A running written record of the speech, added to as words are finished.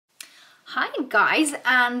Hi guys,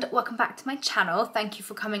 and welcome back to my channel. Thank you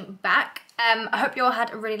for coming back. I hope you all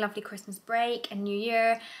had a really lovely Christmas break and New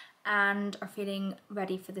Year and are feeling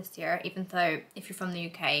ready for this year, even though if you're from the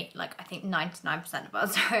UK, like I think 99% of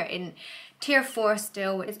us are in tier 4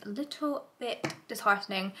 still, which is a little bit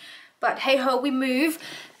disheartening, but hey ho, we move.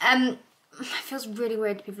 It feels really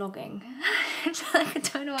weird to be vlogging. It's like I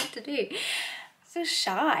don't know what to do. So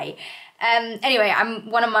shy. Anyway,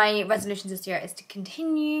 one of my resolutions this year is to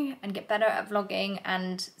continue and get better at vlogging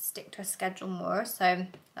and stick to a schedule more, so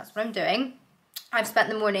that's what I'm doing. I've spent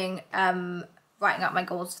the morning writing up my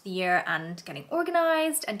goals for the year and getting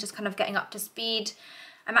organized and just kind of getting up to speed.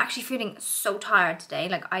 I'm actually feeling so tired today.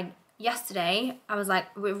 Like yesterday I was like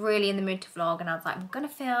really in the mood to vlog and I was like, I'm gonna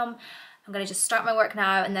film, I'm gonna just start my work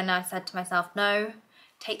now, and then I said to myself, no,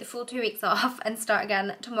 take the full 2 weeks off and start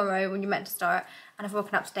again tomorrow when you're meant to start. And I've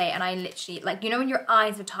woken up today and I literally, like, you know when your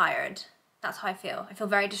eyes are tired? That's how I feel. I feel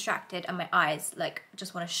very distracted and my eyes like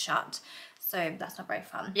just want to shut. So that's not very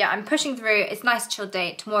fun. Yeah, I'm pushing through. It's a nice chill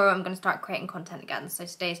day. Tomorrow I'm going to start creating content again. So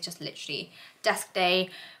today's just literally desk day,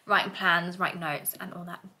 writing plans, writing notes and all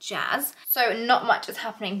that jazz. So not much is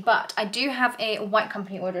happening, but I do have a white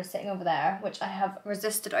company order sitting over there, which I have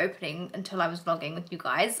resisted opening until I was vlogging with you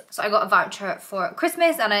guys. So I got a voucher for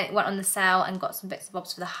Christmas and I went on the sale and got some bits and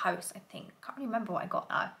bobs for the house, I think. Can't really remember what I got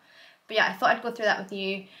now. But yeah, I thought I'd go through that with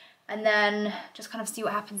you and then just kind of see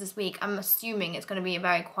what happens this week. I'm assuming it's going to be a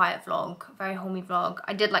very quiet vlog, very homey vlog.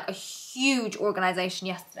 I did like a huge organisation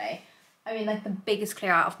yesterday. I mean, like the biggest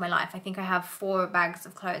clear out of my life. I think I have 4 bags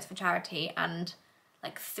of clothes for charity and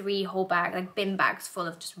like 3 whole bags, like bin bags full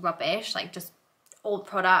of just rubbish, like just old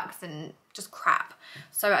products and just crap.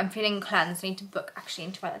 So I'm feeling cleansed. I need to book, actually I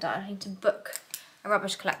need to write that down. I need to book a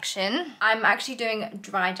rubbish collection. I'm actually doing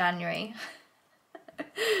dry January,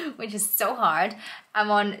 which is so hard.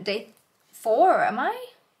 I'm on day 4, am I?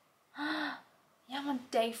 Yeah, I'm on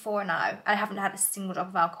day 4 now. I haven't had a single drop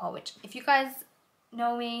of alcohol, which if you guys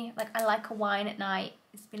know me, like I like a wine at night.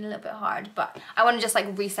 It's been a little bit hard, but I want to just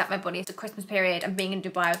like reset my body. The Christmas period and being in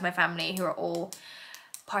Dubai with my family who are all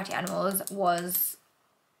party animals was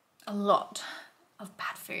a lot of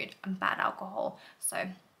bad food and bad alcohol. So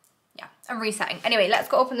yeah, I'm resetting. Anyway, let's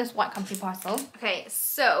go open this white company parcel. Okay,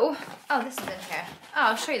 so, oh, this is in here. Oh,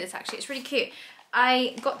 I'll show you this actually. It's really cute.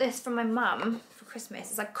 I got this from my mum for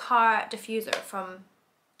Christmas. It's a car diffuser from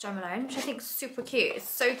ZARA Lounge, which I think is super cute. It's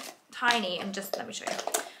so tiny and just, let me show you.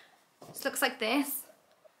 It looks like this,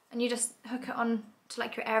 and you just hook it on to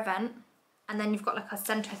like your air vent, and then you've got like a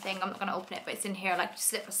center thing. I'm not gonna open it, but it's in here. Like you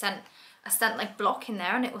slip a scent like block in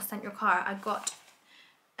there, and it will scent your car. I got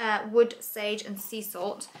wood, sage, and sea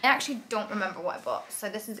salt. I actually don't remember what I bought, so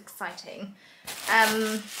this is exciting.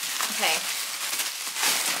 Okay,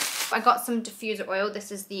 I got some diffuser oil.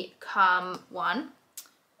 This is the Calm one,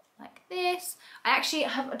 like this. I actually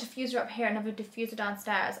have a diffuser up here and I have a diffuser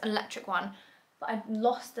downstairs, an electric one, but I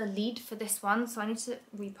lost the lead for this one, so I need to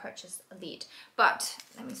repurchase a lead. But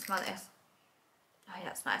let me smell this. Oh yeah,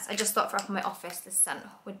 that's nice. I just thought for up in my office this scent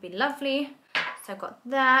would be lovely, so I got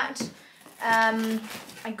that.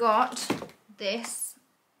 I got this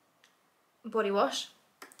body wash,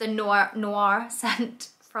 the Noir scent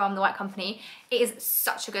from the White Company. It is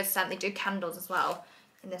such a good scent. They do candles as well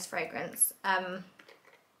in this fragrance.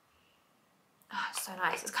 Oh, it's so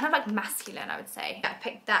nice. It's kind of like masculine, I would say. I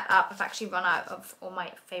picked that up. I've actually run out of all my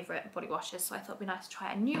favourite body washes, so I thought it'd be nice to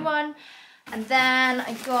try a new one. And then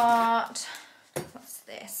I got, what's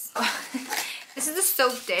this? Oh, this is a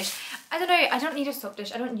soap dish. I don't know, I don't need a soap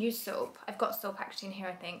dish. I don't use soap. I've got soap actually in here,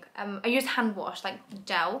 I think. I use hand wash, like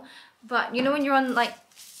gel. But you know when you're on like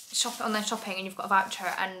online shopping and you've got a voucher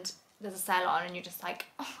and there's a sale on and you're just like,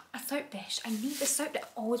 oh, a soap dish. I need this soap dish.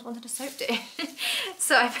 I've always wanted a soap dish.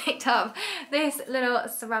 So I picked up this little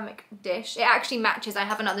ceramic dish. It actually matches. I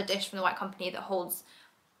have another dish from the White Company that holds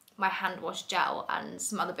my hand wash gel and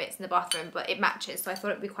some other bits in the bathroom, but it matches, so I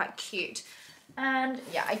thought it'd be quite cute. And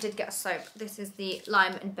yeah, I did get a soap. This is the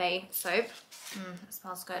Lime and Bay soap. It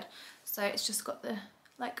smells good. So it's just got the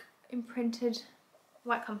like imprinted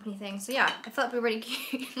White Company thing. So yeah, I thought it'd be really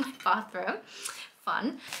cute in my bathroom.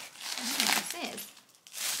 Fun. I don't know what this is.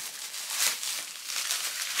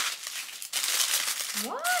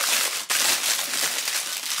 What?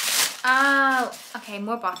 Oh, okay,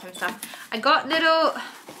 more bathroom stuff. I got little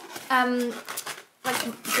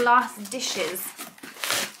like glass dishes.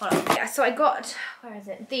 Hold on. Yeah, so I got, where is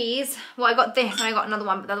it? These. Well, I got this and I got another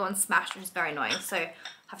one, but the other one's smashed, which is very annoying, so I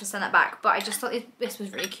have to send that back. But I just thought this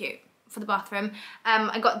was really cute for the bathroom.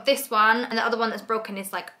 I got this one, and the other one that's broken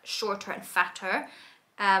is like shorter and fatter.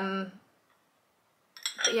 But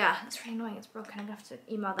yeah, it's really annoying, it's broken. I'm gonna have to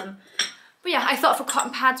email them. But yeah, I thought for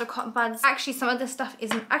cotton pads or cotton buds, actually some of this stuff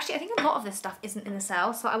isn't, actually I think a lot of this stuff isn't in the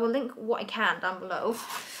sale, so I will link what I can down below.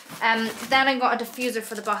 Then I got a diffuser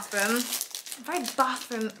for the bathroom. A very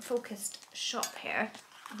bathroom focused shop here.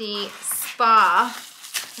 The Spa,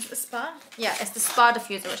 is it the Spa? Yeah, it's the Spa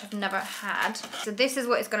diffuser, which I've never had. So this is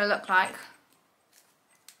what it's gonna look like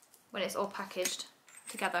when it's all packaged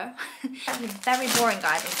together. Actually very boring,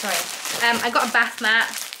 guys, I'm sorry. I got a bath mat,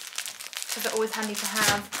 because they're always handy to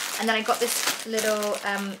have. And then I got this little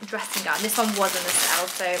dressing gown. This one was in the sale,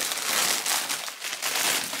 so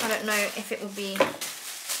I don't know if it will be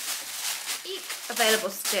available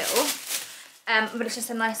still. But it's just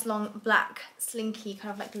a nice long black slinky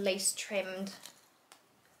kind of like lace trimmed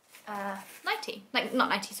nightie. Like, not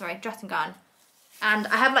nightie, sorry, dressing gown. And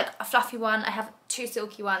I have like a fluffy one, I have 2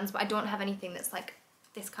 silky ones, but I don't have anything that's like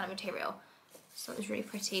this kind of material. So it was really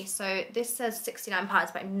pretty. So this says £69,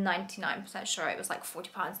 but I'm 99% sure it was like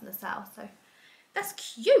 £40 in the sale. So that's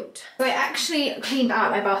cute. So I actually cleaned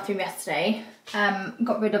out my bathroom yesterday.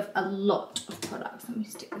 Got rid of a lot of products. Let me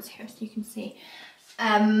stick this here so you can see.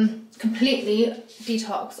 Completely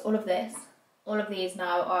detox all of this. All of these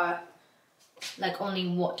now are like only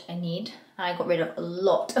what I need. I got rid of a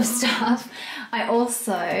lot of stuff. I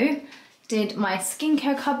also did my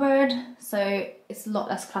skincare cupboard, so it's a lot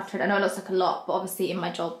less cluttered. I know it looks like a lot, but obviously in my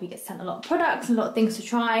job we get sent a lot of products, a lot of things to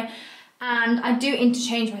try, and I do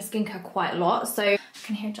interchange my skincare quite a lot, so I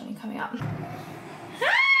can hear Johnny coming up.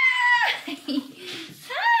 Hi!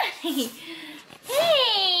 Hi! Hey!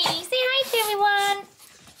 Say hi to everyone!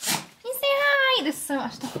 You say hi! There's so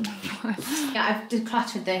much stuff on the floor. Yeah, I've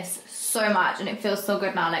decluttered this so much and it feels so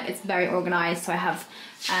good now, like it's very organised. So I have,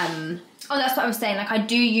 oh, that's what I was saying, like I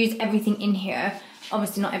do use everything in here,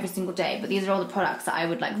 obviously not every single day, but these are all the products that I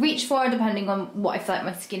would like reach for depending on what I feel like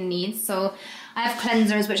my skin needs. So I have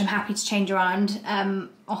cleansers, which I'm happy to change around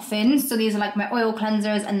often. So these are like my oil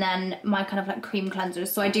cleansers and then my kind of like cream cleansers.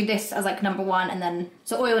 So I do this as like #1 and then,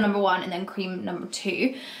 so oil #1 and then cream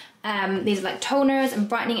 #2. These are like toners and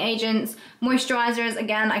brightening agents. Moisturizers,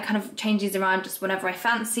 again, I kind of change these around just whenever I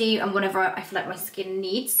fancy and whenever I feel like my skin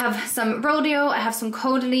needs. I have some Rodeo, I have some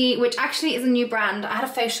Caudalie, which actually is a new brand. I had a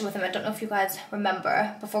facial with them, I don't know if you guys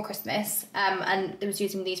remember, before Christmas, and it was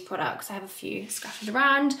using these products. I have a few scattered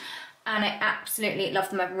around and I absolutely love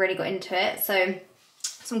them. I've really got into it. So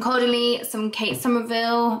some Caudalie, some Kate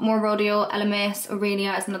Somerville, more Rodeo, Elemis,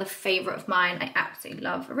 Aurelia is another favourite of mine. I absolutely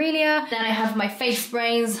love Aurelia. Then I have my face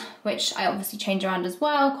sprays, which I obviously change around as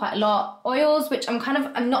well, quite a lot. Oils, which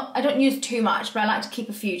I don't use too much, but I like to keep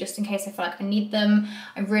a few just in case I feel like I need them.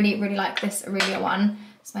 I really, really like this Aurelia one.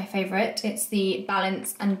 It's my favourite. It's the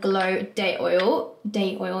Balance and Glow Day Oil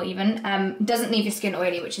even. Doesn't leave your skin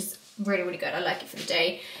oily, which is really, really good. I like it for the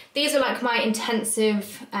day. These are like my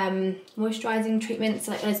intensive moisturising treatments,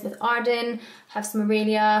 like Elizabeth Arden. Have some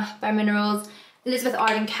Aurelia, Bare Minerals, Elizabeth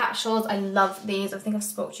Arden capsules. I love these. I think I've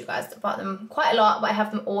spoke to you guys about them quite a lot, but I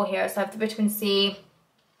have them all here. So I have the vitamin C,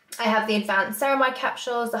 I have the advanced ceramide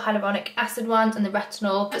capsules, the hyaluronic acid ones, and the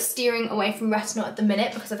retinol. But steering away from retinol at the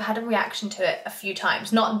minute because I've had a reaction to it a few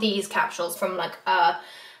times. Not these capsules from like a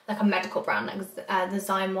medical brand, like the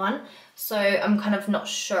Zyme one. So I'm kind of not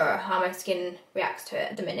sure how my skin reacts to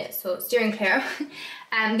it at the minute, so steering clear.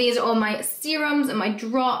 And these are all my serums and my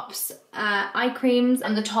drops, eye creams.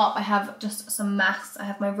 On the top I have just some masks. I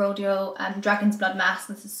have my Rodeo Dragon's Blood mask,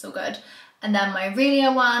 this is so good. And then my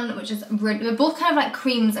Aurelia one, which is really, they're both kind of like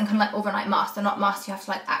creams and kind of like overnight masks. They're not masks you have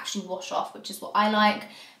to like actually wash off, which is what I like.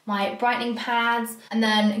 My brightening pads, and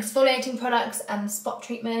then exfoliating products and spot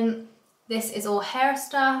treatment. This is all hair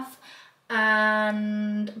stuff,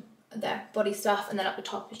 and there, body stuff, and then at the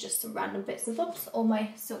top is just some random bits and bobs, all my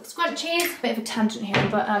silk scrunchies. Bit of a tangent here,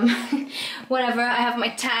 but whatever. I have my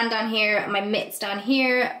tan down here, my mitts down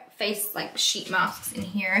here, face like sheet masks in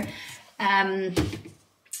here.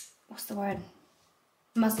 What's the word?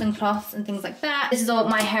 Muslin cloths and things like that. This is all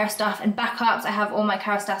my hair stuff and backups. I have all my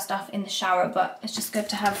Kerastase stuff in the shower, but it's just good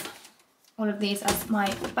to have all of these as my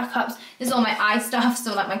backups. This is all my eye stuff,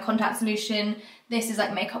 so like my contact solution. This is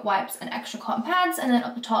like makeup wipes and extra cotton pads, and then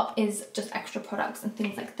up the top is just extra products and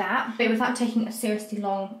things like that. But without taking a seriously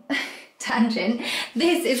long tangent,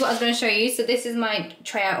 this is what I was going to show you. So this is my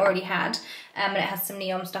tray I already had, and it has some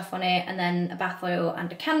neon stuff on it, and then a bath oil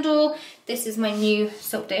and a candle. This is my new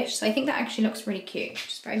soap dish, so I think that actually looks really cute.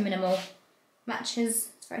 Just very minimal, matches,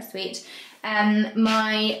 it's very sweet.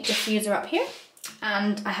 My diffuser up here,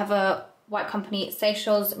 and I have a White Company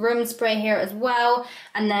Seychelles room spray here as well,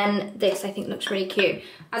 and then this I think looks really cute.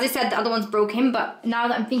 As I said, the other one's broken, but now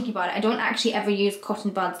that I'm thinking about it, I don't actually ever use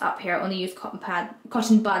cotton buds up here. I only use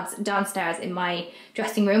cotton buds downstairs in my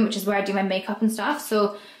dressing room, which is where I do my makeup and stuff.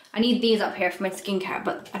 So I need these up here for my skincare,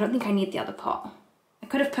 but I don't think I need the other pot. I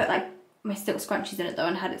could have put like my silk scrunchies in it though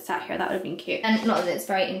and had it sat here. That would have been cute. And not that it's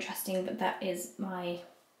very interesting, but that is my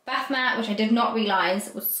bath mat, which I did not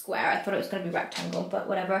realise was square. I thought it was going to be rectangle, but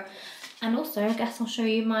whatever. And also, I guess I'll show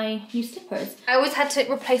you my new slippers. I always had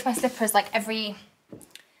to replace my slippers like every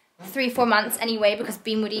 3-4 months anyway, because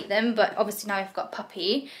Bean would eat them, but obviously now I've got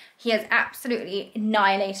Puppy. He has absolutely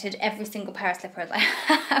annihilated every single pair of slippers I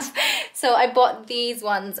have. So I bought these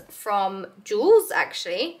ones from Jules,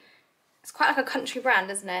 actually. It's quite like a country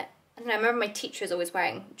brand, isn't it? I don't know, I remember my teacher was always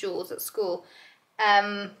wearing Jules at school.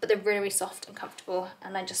 But they're really, really soft and comfortable,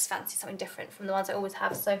 and I just fancy something different from the ones I always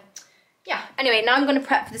have. So yeah, anyway, now I'm going to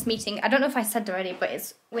prep for this meeting. I don't know if I said already, but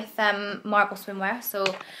it's with Marble Swimwear, so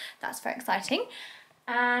that's very exciting.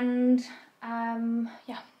 And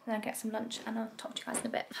yeah, then I'll get some lunch and I'll talk to you guys in a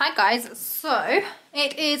bit. Hi guys, so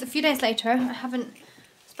it is a few days later. I haven't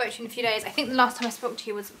spoken to you in a few days. I think the last time I spoke to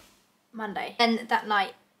you was Monday, and that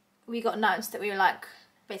night we got announced that we were like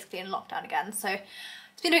basically in lockdown again. So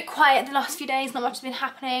it's been a bit quiet the last few days, not much has been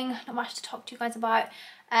happening, not much to talk to you guys about.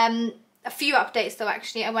 A few updates though,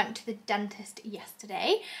 actually. I went to the dentist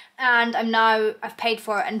yesterday, and I've paid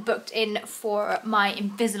for it and booked in for my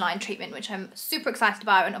Invisalign treatment, which I'm super excited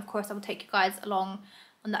about, and of course I will take you guys along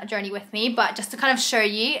on that journey with me. But just to kind of show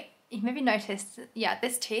you, you maybe noticed, yeah,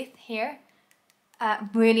 this tooth here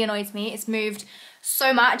really annoys me. It's moved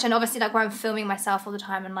so much, and obviously like where I'm filming myself all the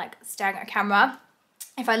time and like staring at a camera,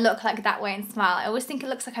 if I look like that way and smile, I always think it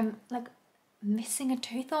looks like I'm like missing a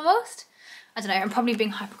tooth almost. I don't know, I'm probably being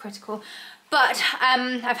hypercritical, but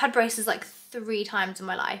I've had braces like 3 times in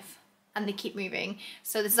my life and they keep moving.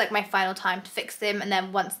 So this is like my final time to fix them, and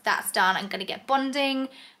then once that's done, I'm gonna get bonding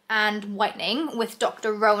and whitening with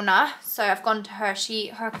Dr. Rona. So I've gone to her,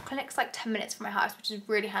 her clinic's like 10 minutes from my house, which is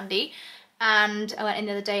really handy. And I went in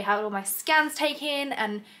the other day, had all my scans taken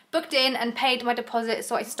and booked in and paid my deposit.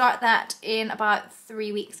 So I start that in about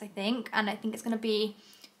 3 weeks, I think. And I think it's gonna be,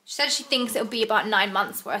 she said she thinks it'll be about 9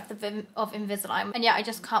 months worth of Invisalign. And yeah, I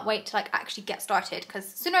just can't wait to like actually get started,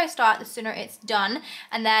 because the sooner I start, the sooner it's done.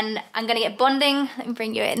 And then I'm gonna get bonding. Let me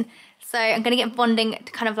bring you in. So I'm gonna get bonding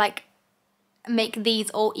to kind of like make these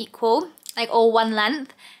all equal, like all one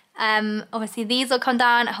length. Obviously these will come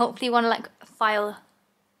down. I hopefully want to like file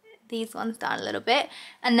these ones down a little bit,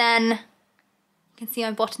 and then you can see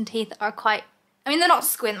my bottom teeth are quite, I mean, they're not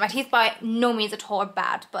squint. My teeth by no means at all are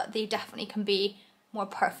bad, but they definitely can be more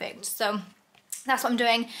perfect. So that's what I'm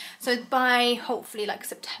doing. So by hopefully like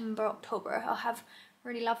September, October, I'll have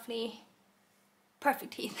really lovely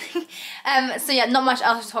perfect teeth. So yeah, not much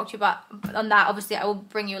else to talk to you about on that. Obviously I will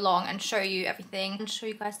bring you along and show you everything and show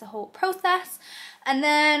you guys the whole process. And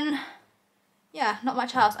then yeah, not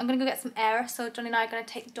much else. I'm gonna go get some air. So Johnny and I are gonna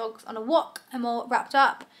take the dogs on a walk. I'm all wrapped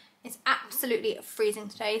up. It's absolutely freezing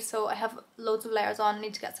today, so I have loads of layers on. I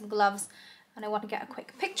need to get some gloves, and I want to get a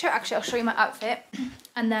quick picture. Actually, I'll show you my outfit,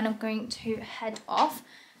 and then I'm going to head off.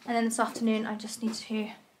 And then this afternoon I just need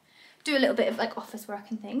to do a little bit of like office work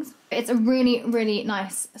and things. It's a really, really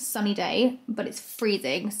nice sunny day, but it's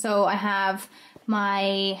freezing. So I have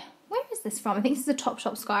my, where is this from? I think this is a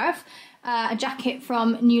Topshop scarf. A jacket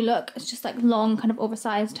from New Look. It's just like long, kind of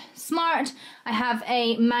oversized, smart. I have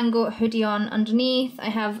a mango hoodie on underneath. I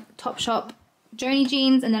have Topshop journey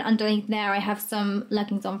jeans, and then underneath there I have some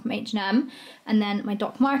leggings on from H&M, and then my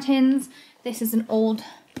Doc Martens. This is an old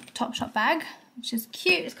Topshop bag, which is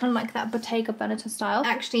cute. It's kind of like that Bottega Veneta style.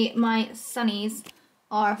 Actually, my sunnies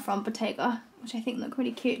are from Bottega, which I think look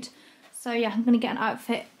really cute. So yeah, I'm gonna get an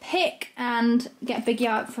outfit pick and get Biggie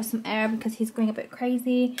out for some air because he's going a bit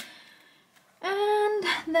crazy. And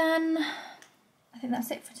then I think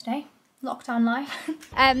that's it for today. Lockdown life.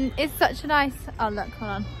 It's such a nice, oh look,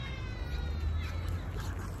 hold on.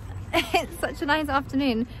 It's such a nice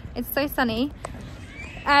afternoon. It's so sunny.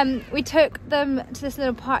 We took them to this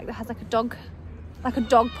little park that has like a dog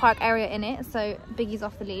park area in it. So Biggie's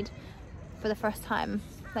off the lead for the first time,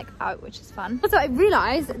 like out, which is fun. Also, I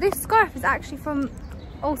realised this scarf is actually from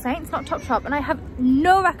All Saints, not Topshop, and I have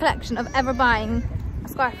no recollection of ever buying a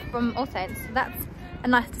scarf from All Saints. So that's a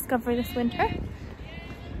nice discovery this winter.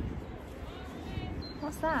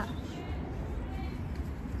 What's that?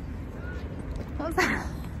 What's that?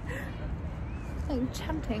 Like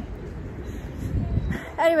chanting.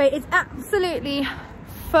 Anyway, it's absolutely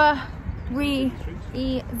freezing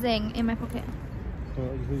in my pocket.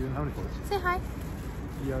 Say hi.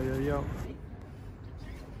 Yo.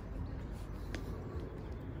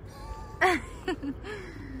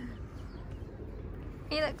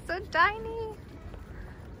 He looks so tiny.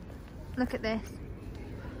 Look at this.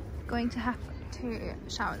 Going to have to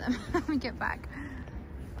shower them when we get back.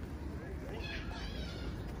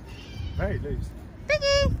 Hey, loose.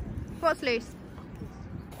 Biggie! What's loose?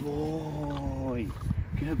 Boy.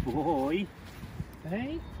 Good boy.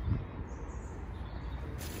 Hey.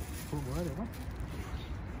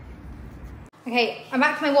 Okay, I'm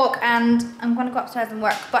back from my walk and I'm gonna go upstairs and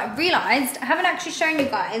work, but I realised I haven't actually shown you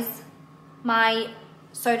guys my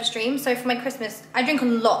soda stream. So for my Christmas, I drink a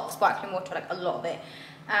lot of sparkling water, like a lot of it.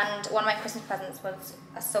 And one of my Christmas presents was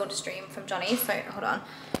a soda stream from Johnny. So hold on.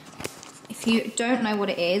 If you don't know what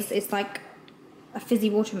it is, it's like a fizzy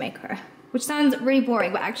water maker, which sounds really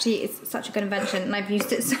boring, but actually it's such a good invention and I've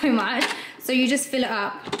used it so much. So you just fill it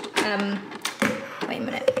up, wait a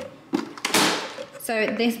minute. So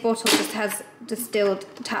this bottle just has distilled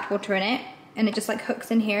tap water in it and it just like hooks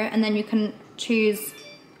in here and then you can choose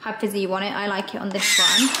how fizzy you want it. I like it on this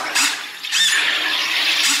one.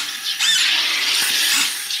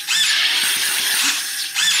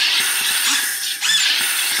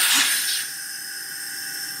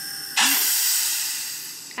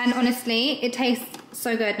 And honestly, it tastes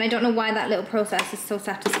so good. And I don't know why that little process is so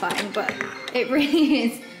satisfying, but it really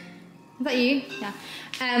is. Is that you? Yeah.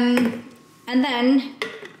 And then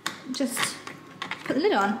just put the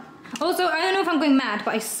lid on. Also, I don't know if I'm going mad,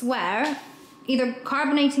 but I swear, either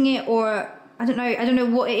carbonating it or I don't know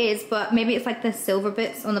what it is, but maybe it's like the silver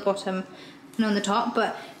bits on the bottom and on the top,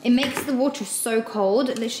 but it makes the water so cold.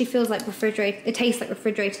 It literally feels like refrigerated. It tastes like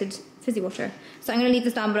refrigerated fizzy water. So I'm gonna leave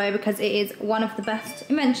this down below because it is one of the best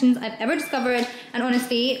inventions I've ever discovered. And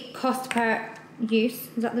honestly, cost per use,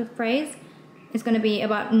 is that the phrase? Is gonna be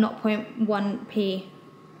about 0.1p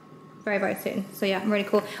very, very soon. So yeah, really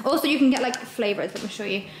cool. Also, you can get like flavors, let me show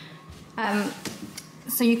you.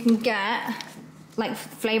 So you can get like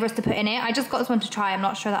flavors to put in it. I just got this one to try. I'm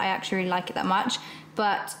not sure that I actually really like it that much,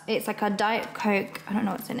 but it's like a Diet Coke. I don't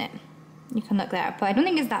know what's in it. You can look there, but I don't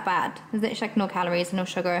think it's that bad. There's like no calories, no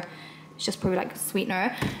sugar. It's just probably like a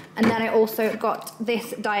sweetener. And then I also got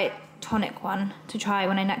this Diet Tonic one to try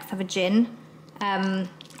when I next have a gin.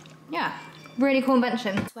 Yeah, really cool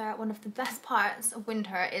invention. I swear one of the best parts of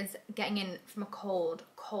winter is getting in from a cold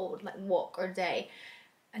like walk or day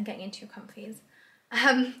and getting into your comfies.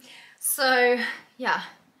 So yeah,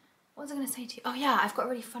 what was I gonna say to you? Oh yeah, I've got a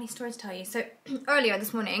really funny story to tell you. So earlier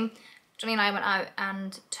this morning, Johnny and I went out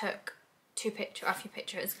and took a few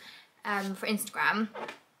pictures for Instagram.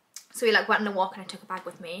 So we like went on a walk and I took a bag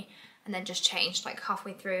with me and then just changed like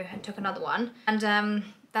halfway through and took another one. And then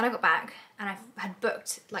I got back and I had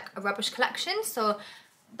booked like a rubbish collection. So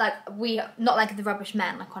like not like the rubbish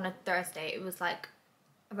men like on a Thursday, it was like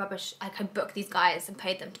a rubbish, like I booked these guys and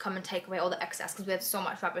paid them to come and take away all the excess because we had so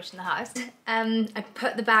much rubbish in the house. I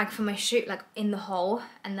put the bag for my shoot like in the hole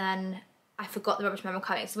and then I forgot the rubbish men were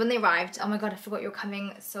coming. So when they arrived, oh my god, I forgot you were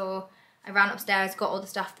coming. So I ran upstairs, got all the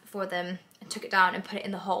stuff for them and took it down and put it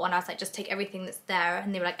in the hole. And I was like, just take everything that's there.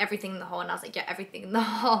 And they were like, everything in the hole. And I was like, yeah, everything in the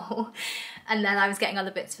hole. And then I was getting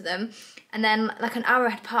other bits for them. And then like an hour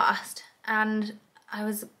had passed and I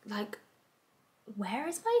was like, where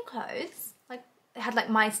is my clothes? Like it had like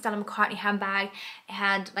my Stella McCartney handbag. It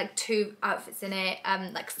had like 2 outfits in it,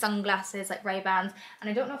 like sunglasses, like Ray-Bans. And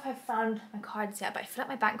I don't know if I've found my cards yet, but I feel like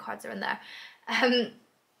my bank cards are in there. And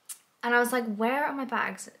I was like, where are my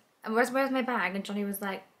bags? Where's my bag? And Johnny was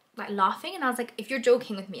like laughing, and I was like, if you're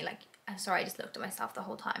joking with me, like, I'm sorry, I just looked at myself the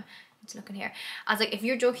whole time. I need to look in here. I was like, if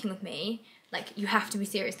you're joking with me, like, you have to be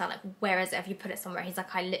serious now. Like, where is it? Have you put it somewhere? He's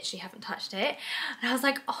like, I literally haven't touched it. And I was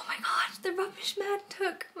like, oh my god, the rubbish man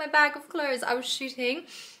took my bag of clothes. I was shooting.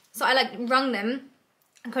 So I like rung them.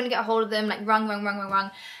 I couldn't get a hold of them, like rung.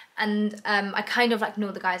 And I kind of like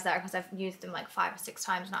know the guys there because I've used them like 5 or 6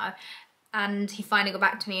 times now. And he finally got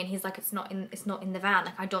back to me and he's like, it's not in the van.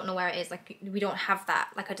 Like, I don't know where it is. Like, we don't have that.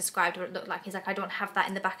 Like, I described what it looked like. He's like, I don't have that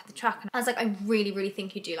in the back of the truck. And I was like, I really, really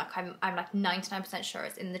think you do. Like, I'm like 99% sure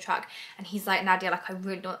it's in the truck. And he's like, Nadia, like,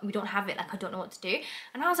 we don't have it. Like, I don't know what to do.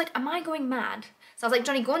 And I was like, am I going mad? So I was like,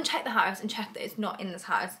 Johnny, go and check the house and check that it's not in this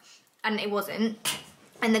house. And it wasn't.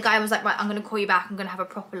 And the guy was like, right, I'm going to call you back. I'm going to have a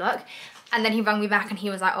proper look. And then he rang me back and he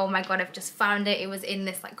was like, oh my god, I've just found it. It was in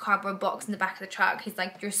this like cardboard box in the back of the truck. He's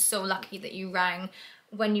like, you're so lucky that you rang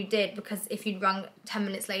when you did, because if you'd rung 10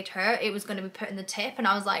 minutes later, it was going to be put in the tip. And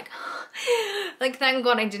I was like, like, thank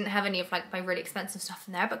god I didn't have any of like my really expensive stuff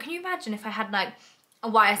in there. But can you imagine if I had like a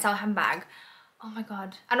YSL handbag? Oh my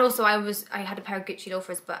god. And also I had a pair of Gucci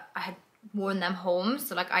loafers, but I had worn them home,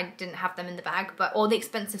 so like I didn't have them in the bag. But all the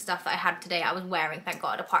expensive stuff that I had today I was wearing, thank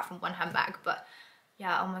god, apart from one handbag. But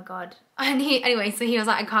yeah, oh my god. And anyway, so he was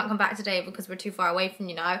like, I can't come back today because we're too far away from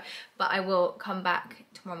you now, but I will come back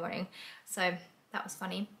tomorrow morning. So that was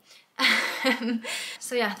funny.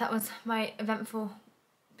 So yeah, that was my eventful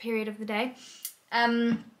period of the day.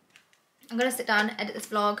 I'm gonna sit down, edit this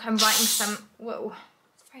vlog. I'm writing some, whoa,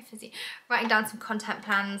 it's very fizzy. Writing down some content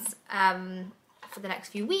plans for the next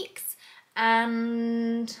few weeks.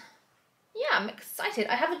 And yeah, I'm excited.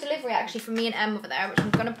 I have a delivery actually from Me and Em over there, which I'm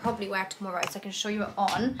gonna probably wear tomorrow so I can show you it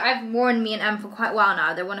on. I've worn Me and Em for quite a while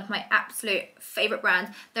now. They're one of my absolute favorite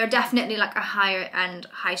brands. They're definitely like a higher end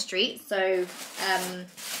high street. So,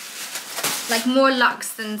 like more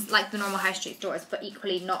luxe than like the normal high street stores, but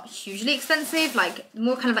equally not hugely expensive. Like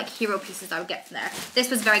more kind of like hero pieces I would get from there. This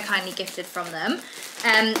was very kindly gifted from them.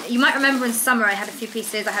 You might remember in summer I had a few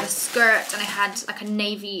pieces. I had a skirt and I had like a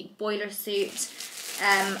navy boiler suit.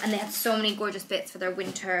 And they had so many gorgeous bits for their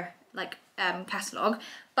winter like catalogue.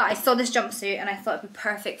 But I saw this jumpsuit and I thought it'd be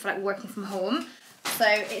perfect for like working from home. So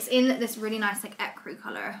it's in this really nice like ecru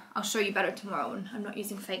colour. I'll show you better tomorrow when I'm not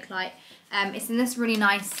using fake light. It's in this really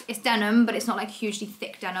nice, it's denim, but it's not like hugely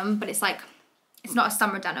thick denim, but it's like, it's not a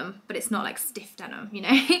summer denim, but it's not like stiff denim, you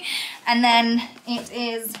know? And then it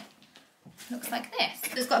is, looks like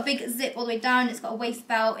this. It's got a big zip all the way down, it's got a waist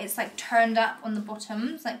belt, it's like turned up on the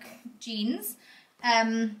bottoms, like jeans.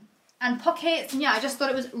 And pockets, and yeah, I just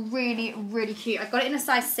thought it was really, really cute. I got it in a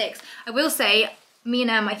size 6. I will say, Me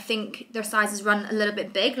and Em, I think their sizes run a little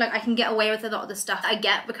bit big. Like I can get away with a lot of the stuff I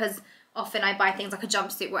get because often I buy things like a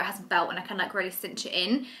jumpsuit where it has a belt and I can like really cinch it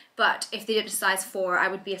in. But if they did a size 4, I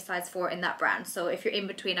would be a size 4 in that brand. So if you're in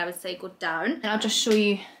between, I would say go down. And I'll just show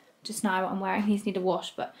you just now what I'm wearing. These need a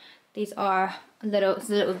wash, but these are it's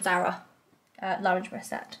a little ZARA loungewear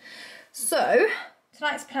set. So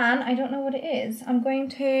tonight's plan, I don't know what it is. I'm going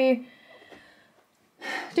to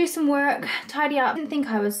do some work, tidy up. I didn't think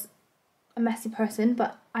I was a messy person,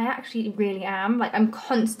 but I actually really am. Like I'm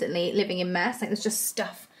constantly living in mess. Like there's just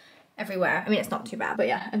stuff everywhere. I mean, it's not too bad, but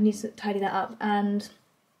yeah, I need to tidy that up and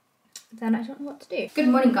then I don't know what to do. Good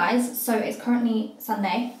morning, guys. So it's currently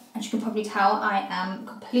Sunday. As you can probably tell, I am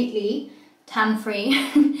completely tan free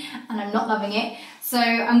and I'm not loving it. So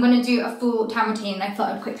I'm going to do a full tan routine. I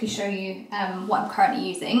thought I'd quickly show you what I'm currently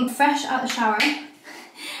using. Fresh out the shower. And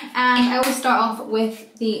I always start off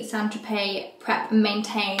with the Saint-Tropez Prep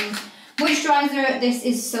Maintain Moisturizer. This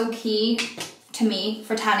is so key to me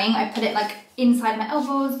for tanning. I put it like inside my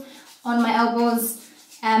elbows, on my elbows,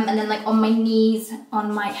 and then like on my knees,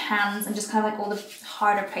 on my hands, and just kind of like all the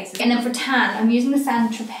harder places. And then for tan, I'm using the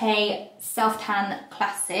Saint-Tropez Self Tan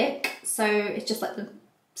Classic. So it's just like the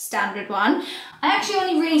standard one. I actually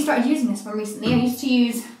only really started using this one recently. I used to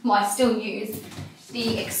use, well, I still use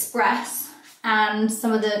the Express and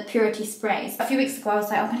some of the Purity sprays. A few weeks ago I was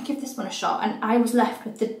like, I'm gonna give this one a shot, and I was left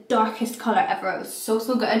with the darkest colour ever. It was so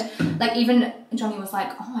good. Like even Johnny was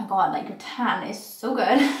like, oh my god, like your tan is so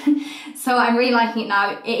good. So I'm really liking it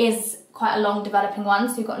now. It is quite a long developing one,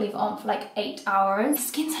 so you've got to leave it on for like 8 hours. The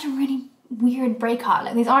skin's had a really weird breakout.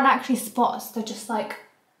 Like these aren't actually spots, they're just like,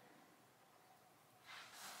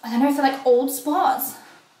 I don't know if they're like old spots.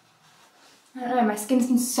 I don't know, my skin's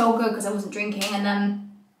been so good because I wasn't drinking, and then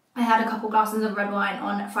I had a couple glasses of red wine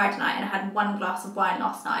on Friday night and I had 1 glass of wine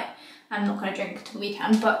last night. I'm not going to drink till the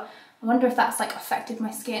weekend, but I wonder if that's like affected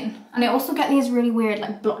my skin. And I also get these really weird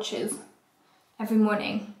like blotches every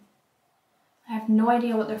morning. I have no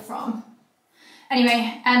idea what they're from.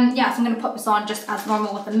 Anyway, yeah, so I'm going to put this on just as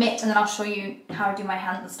normal with a mitt, and then I'll show you how I do my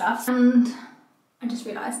hands and stuff. And I just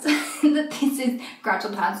realised that this is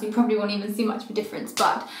gradual tan, so you probably won't even see much of a difference,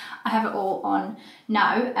 but I have it all on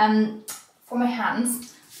now. For my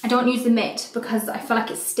hands, I don't use the mitt because I feel like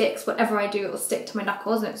it sticks. Whatever I do, it will stick to my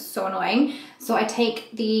knuckles and it's so annoying. So I take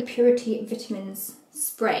the Purity Vitamins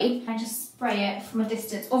spray. I just spray it from a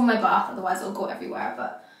distance over my bath, otherwise it'll go everywhere,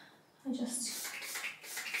 but I just...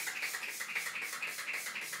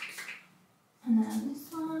 And then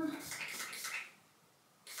this one.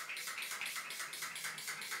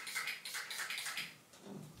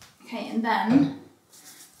 Okay, and then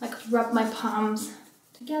I could rub my palms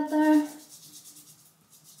together.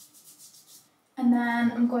 And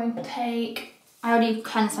then I'm going to take, I already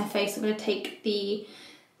cleansed my face, so I'm going to take the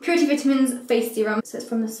Purity Vitamins Face Serum. So it's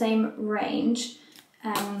from the same range.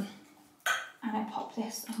 And I pop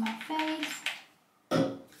this on my face.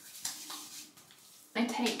 I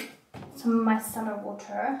take some of my micellar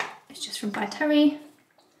water. It's just from By Terry.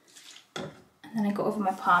 And then I go over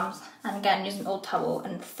my palms. And again, use an old towel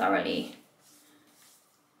and thoroughly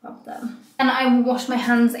rub them. And I wash my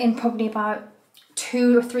hands in probably about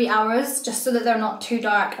 2 or 3 hours, just so that they're not too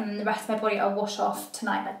dark, and then the rest of my body I'll wash off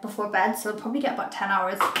tonight, like before bed, so I'll probably get about 10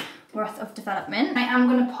 hours worth of development. I am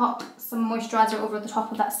going to pop some moisturiser over the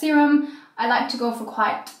top of that serum. I like to go for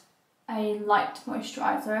quite a light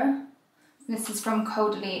moisturiser. This is from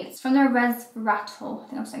Caudalie. It's from their Resveratrol, I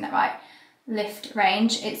think I'm saying that right, Lift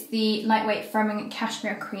range. It's the lightweight firming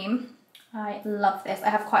cashmere cream. I love this. I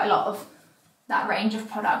have quite a lot of that range of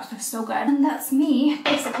products, they're so good. And that's me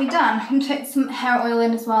basically done. I'm going to put some hair oil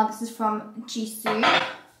in as well. This is from Jisoo.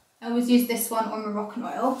 I always use this one or Moroccan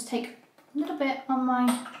oil. Just take a little bit on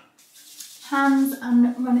my hands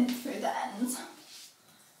and run it through the ends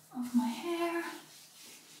of my hair.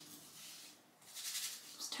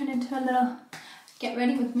 Just turn into a little get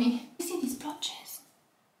ready with me. You see these blotches?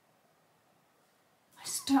 I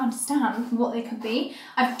just don't understand what they could be.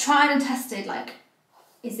 I've tried and tested, like,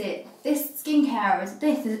 is it this skincare, or is it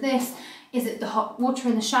this, is it this? Is it the hot water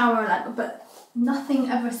in the shower? Like, but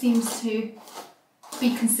nothing ever seems to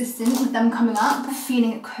be consistent with them coming up. I have a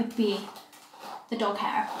feeling it could be the dog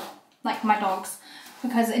hair, like my dogs,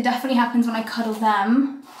 because it definitely happens when I cuddle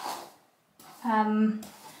them.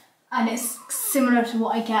 And it's similar to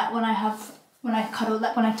what I get when I cuddle,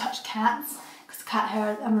 like when I touch cats, because cat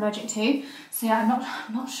hair I'm allergic to. So yeah,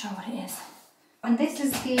 I'm not sure what it is. And this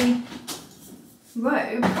is the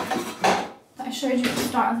robe that I showed you at the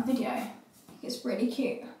start of the video. I think it's really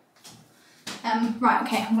cute. Right,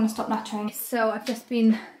 okay, I'm gonna stop nattering. So I've just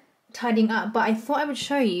been tidying up, but I thought I would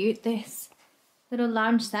show you this little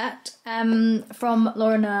lounge set from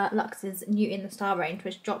Lorna Lux's new In the Style range,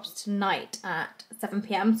 which drops tonight at 7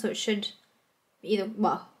 PM. So it should be either,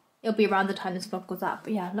 well, it'll be around the time this vlog goes up.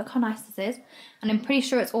 But yeah, look how nice this is. And I'm pretty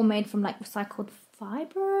sure it's all made from like recycled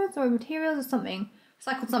fibres or materials or something.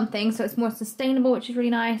 Recycled something, so it's more sustainable, which is really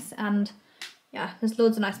nice. And yeah, there's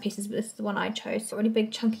loads of nice pieces, but this is the one I chose. So really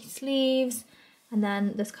big chunky sleeves, and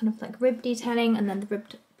then this kind of like rib detailing, and then the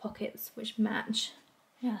ribbed pockets which match.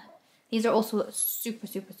 Yeah, these are also super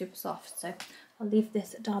soft, so I'll leave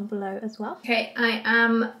this down below as well. Okay, I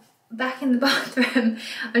am back in the bathroom.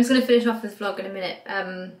 I'm just gonna finish off this vlog in a minute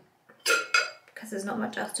because there's not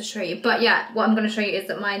much else to show you. But yeah, what I'm gonna show you is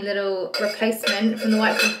that my little replacement from the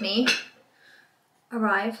White Company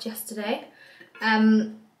arrived yesterday.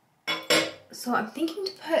 So I'm thinking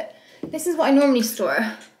to put, this is what I normally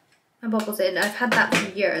store my bubbles in. I've had that for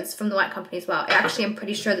years from the White Company as well. Actually, I'm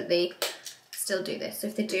pretty sure that they still do this. So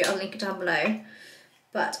if they do, I'll link it down below.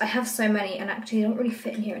 But I have so many, and actually they don't really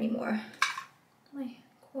fit in here anymore. My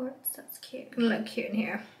quartz, that's cute. Gonna look cute in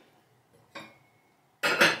here.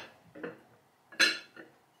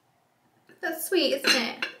 That's sweet, isn't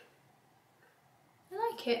it? I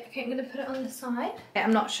like it. Okay, I'm gonna put it on the side. Okay,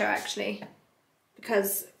 I'm not sure actually,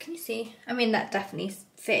 because can you see? I mean, that definitely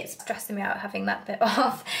fits. It's stressing me out having that bit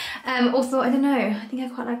off. Also, I don't know. I think I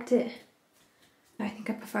quite liked it. I think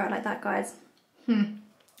I prefer it like that, guys.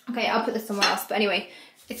 Okay, I'll put this somewhere else. But anyway,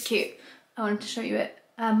 it's cute. I wanted to show you it.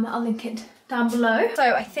 I'll link it down below.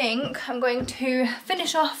 So I think I'm going to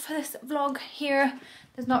finish off this vlog here.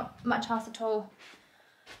 There's not much else at all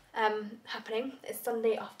happening. It's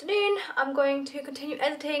Sunday afternoon. I'm going to continue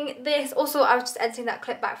editing this. Also, I was just editing that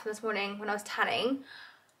clip back from this morning when I was tanning.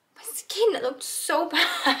 My skin looked so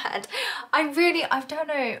bad. I don't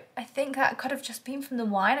know. I think that could have just been from the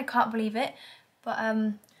wine. I can't believe it. But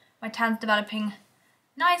my tan's developing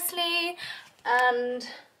nicely, and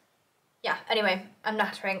yeah, anyway, I'm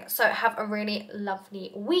nattering. So have a really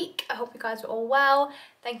lovely week. I hope you guys are all well.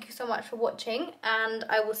 Thank you so much for watching, and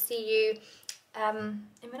I will see you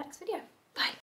in my next video. Bye.